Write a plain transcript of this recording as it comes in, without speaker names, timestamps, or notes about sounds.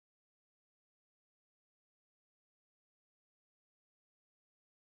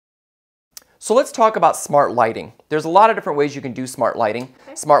So let's talk about smart lighting. There's a lot of different ways you can do smart lighting.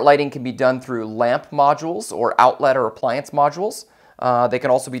 Okay. Smart lighting can be done through lamp modules or outlet or appliance modules. They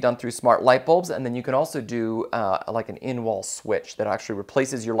can also be done through smart light bulbs, and then you can also do like an in-wall switch that actually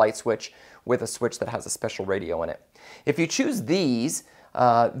replaces your light switch with a switch that has a special radio in it. If you choose these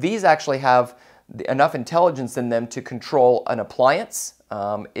actually have enough intelligence in them to control an appliance.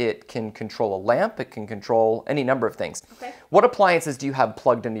 It can control a lamp. It can control any number of things. Okay. What appliances do you have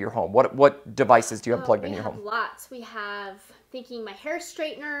plugged into your home? What devices do you have plugged into your home? We have lots. We have, thinking my hair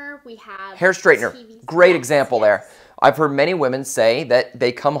straightener. We have Hair straightener. TV. Great Yes, example yes. there. I've heard many women say that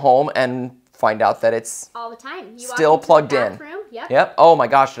they come home and find out that it's All the time. You still walk into plugged the in. bathroom, Yep. Yep. Oh my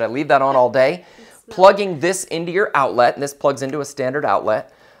gosh, did I leave that on all day? Smells Plugging this into your outlet, and this plugs into a standard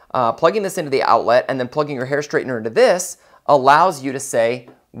outlet. Plugging this into the outlet and then plugging your hair straightener into this allows you to say,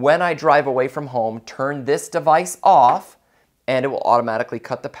 when I drive away from home, turn this device off, and it will automatically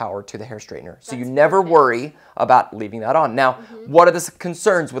cut the power to the hair straightener. So you never worry about leaving that on. Now, what are the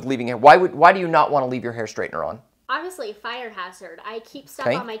concerns with leaving it? Why do you not want to leave your hair straightener on? Obviously, fire hazard. I keep stuff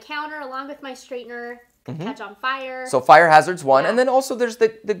Okay. on my counter along with my straightener. Catch on fire. So fire hazard's one, Yeah. and then also there's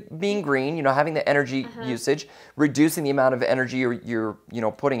the being green, having the energy usage, reducing the amount of energy you're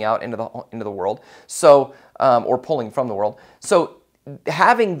putting out into the world. So or pulling from the world. So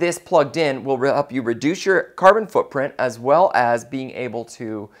having this plugged in will help you reduce your carbon footprint as well as being able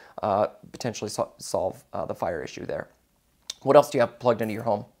to potentially solve the fire issue there. What else do you have plugged into your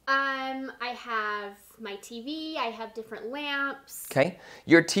home? I have my TV. I have different lamps. Okay.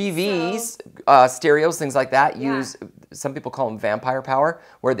 Your TVs, stereos, things like that, use, some people call them vampire power,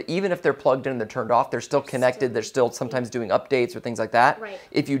 where even if they're plugged in and they're turned off, they're still connected. They're still sometimes doing updates or things like that. Right.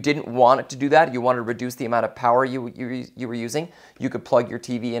 If you didn't want it to do that, you wanted to reduce the amount of power you were using, you could plug your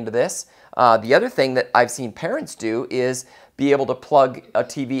TV into this. The other thing that I've seen parents do is be able to plug a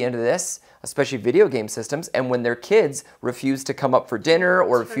TV into this, especially video game systems, and when their kids refuse to come up for dinner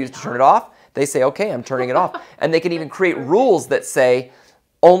or refuse to turn it off, they say, okay, I'm turning it off. And they can even create rules that say,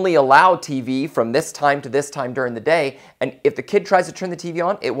 only allow TV from this time to this time during the day, and if the kid tries to turn the TV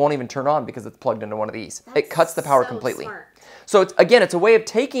on, it won't even turn on because it's plugged into one of these. It cuts the power completely. Smart. So it's a way of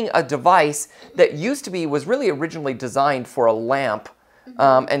taking a device that was really originally designed for a lamp,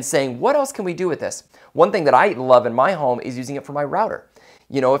 and saying, what else can we do with this? One thing that I love in my home is using it for my router.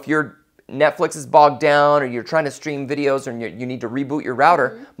 If your Netflix is bogged down or you're trying to stream videos or you need to reboot your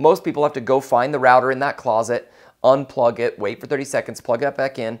router, most people have to go find the router in that closet, unplug it, wait for 30 seconds, plug it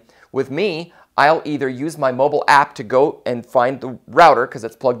back in. With me, I'll either use my mobile app to go and find the router because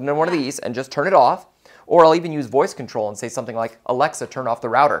it's plugged into one of these and just turn it off, or I'll even use voice control and say something like, Alexa, turn off the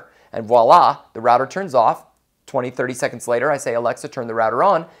router. And voila, the router turns off. 20, 30 seconds later, I say, Alexa, turn the router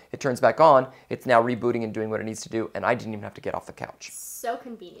on. It turns back on. It's now rebooting and doing what it needs to do, and I didn't even have to get off the couch. So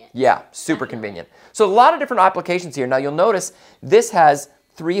convenient. Yeah, super convenient. So a lot of different applications here. Now you'll notice this has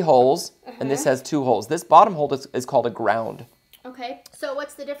 3 holes, and this has 2 holes. This bottom hole is called a ground. Okay, so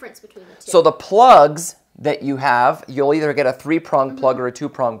what's the difference between the two? So the plugs that you have, you'll either get a 3-prong plug or a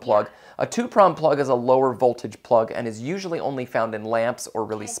 2-prong plug. A 2-prong plug is a lower voltage plug and is usually only found in lamps or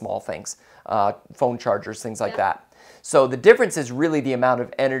really small things, phone chargers, things like that. So the difference is really the amount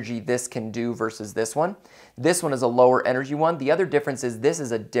of energy this can do versus this one. This one is a lower energy one. The other difference is this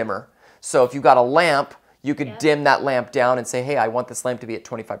is a dimmer. So if you've got a lamp, you could dim that lamp down and say, hey, I want this lamp to be at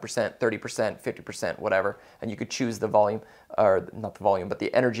 25%, 30%, 50%, whatever. And you could choose the volume, or not the volume, but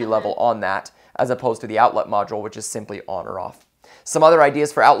the energy level on that, as opposed to the outlet module, which is simply on or off. Some other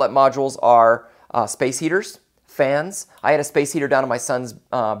ideas for outlet modules are space heaters, fans. I had a space heater down in my son's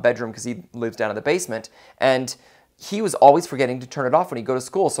bedroom because he lives down in the basement, and he was always forgetting to turn it off when he'd go to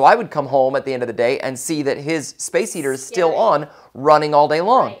school. So I would come home at the end of the day and see that his space heater is still on, running all day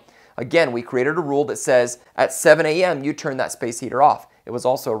long. Right. Again, we created a rule that says at 7 a.m. you turn that space heater off. It was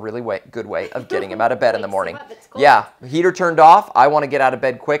also a really good way of getting him out of bed in the morning. Yeah, heater turned off. I want to get out of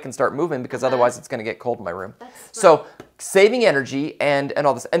bed quick and start moving because otherwise it's going to get cold in my room. So saving energy and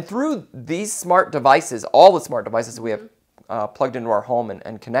all this. And through these smart devices, all the smart devices that we have plugged into our home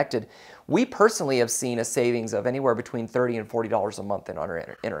and connected, we personally have seen a savings of anywhere between $30 and $40 a month in our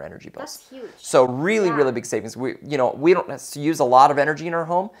energy bills. That's huge. So really big savings. We don't use a lot of energy in our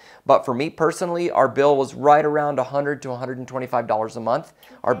home, but for me personally, our bill was right around $100 to $125 a month.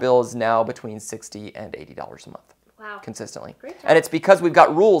 Our bill is now between $60 and $80 a month. Wow. Consistently. Great job. And it's because we've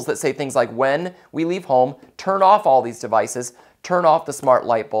got rules that say things like when we leave home, turn off all these devices, turn off the smart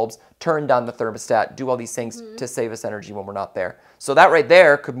light bulbs, turn down the thermostat, do all these things to save us energy when we're not there. So that right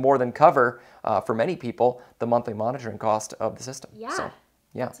there could more than cover, for many people, the monthly monitoring cost of the system. Yeah. So,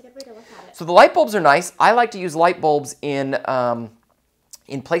 yeah. That's a good way to look at it. So the light bulbs are nice. I like to use light bulbs in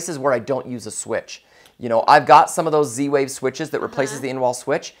in places where I don't use a switch. You know, I've got some of those Z-Wave switches that replaces the in-wall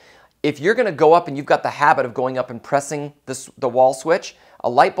switch. If you're going to go up and you've got the habit of going up and pressing the wall switch, a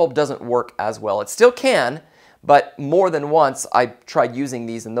light bulb doesn't work as well. It still can, but more than once I tried using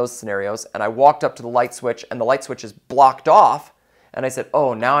these in those scenarios, and I walked up to the light switch and the light switch is blocked off, and I said,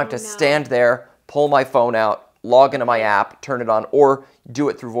 oh, now I have to stand there, pull my phone out, log into my app, turn it on, or do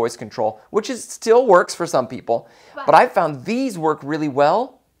it through voice control, which still works for some people. But I found these work really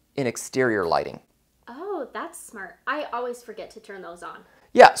well in exterior lighting. Oh, that's smart. I always forget to turn those on.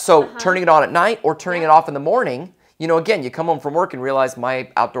 Yeah, so turning it on at night or turning it off in the morning, you know, again, you come home from work and realize my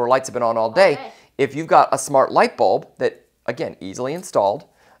outdoor lights have been on all day. If you've got a smart light bulb that, again, easily installed,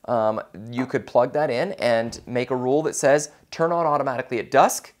 you could plug that in and make a rule that says turn on automatically at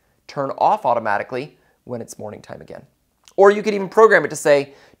dusk, turn off automatically when it's morning time again. Or you could even program it to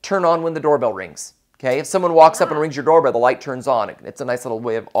say turn on when the doorbell rings. Okay, if someone walks up and rings your doorbell, the light turns on. It's a nice little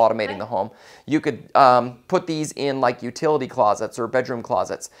way of automating the home. You could put these in like utility closets or bedroom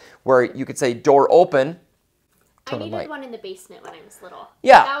closets where you could say door open, turn on light. I needed one in the basement when I was little.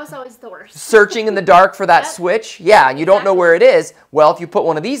 Yeah. That was always the worst. Searching in the dark for that switch. Yeah, and you don't know where it is. Well, if you put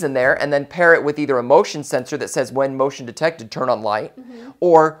one of these in there and then pair it with either a motion sensor that says when motion detected, turn on light,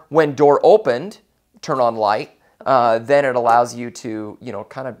 or when door opened, turn on light, then it allows you to, you know,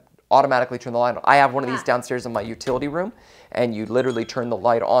 kind of automatically turn the light on. I have one of these downstairs in my utility room, and you literally turn the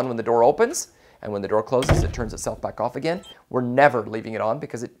light on when the door opens, and when the door closes, it turns itself back off again. We're never leaving it on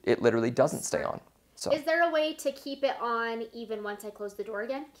because it literally doesn't stay on. So. Is there a way to keep it on even once I close the door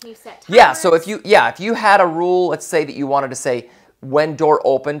again? Can you set timers? Yeah, so if you had a rule, let's say that you wanted to say when door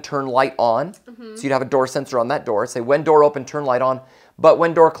open, turn light on. So you'd have a door sensor on that door. Say when door open, turn light on. But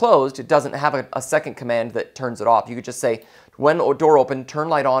when door closed, it doesn't have a second command that turns it off. You could just say when door open, turn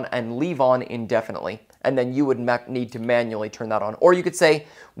light on and leave on indefinitely. And then you would need to manually turn that on. Or you could say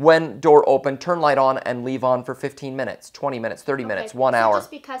when door open, turn light on and leave on for 15 minutes, 20 minutes, 30 minutes, 1 hour.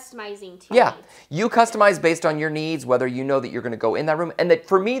 Just be customizing to Yeah, you customize based on your needs, whether you know that you're going to go in that room. And that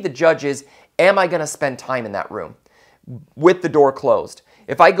for me, the judge is, am I going to spend time in that room with the door closed?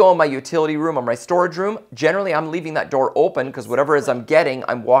 If I go in my utility room or my storage room, generally I'm leaving that door open because whatever it is I'm getting,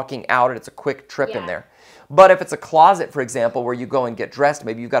 I'm walking out and it's a quick trip in there. But if it's a closet, for example, where you go and get dressed,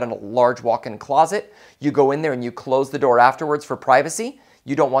 maybe you've got a large walk-in closet, you go in there and you close the door afterwards for privacy,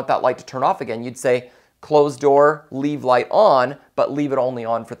 you don't want that light to turn off again. You'd say, close door, leave light on, but leave it only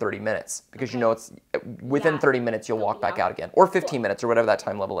on for 30 minutes because you know it's within 30 minutes you'll walk back out again, or 15 minutes or whatever that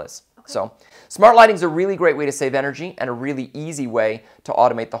time level is. So smart lighting is a really great way to save energy and a really easy way to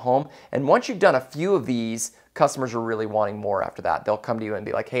automate the home. And once you've done a few of these, customers are really wanting more after that. They'll come to you and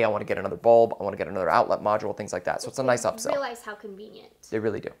be like, hey, I want to get another bulb, I want to get another outlet module, things like that. So it's a nice upsell. Realize how convenient. They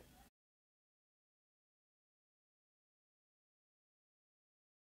really do.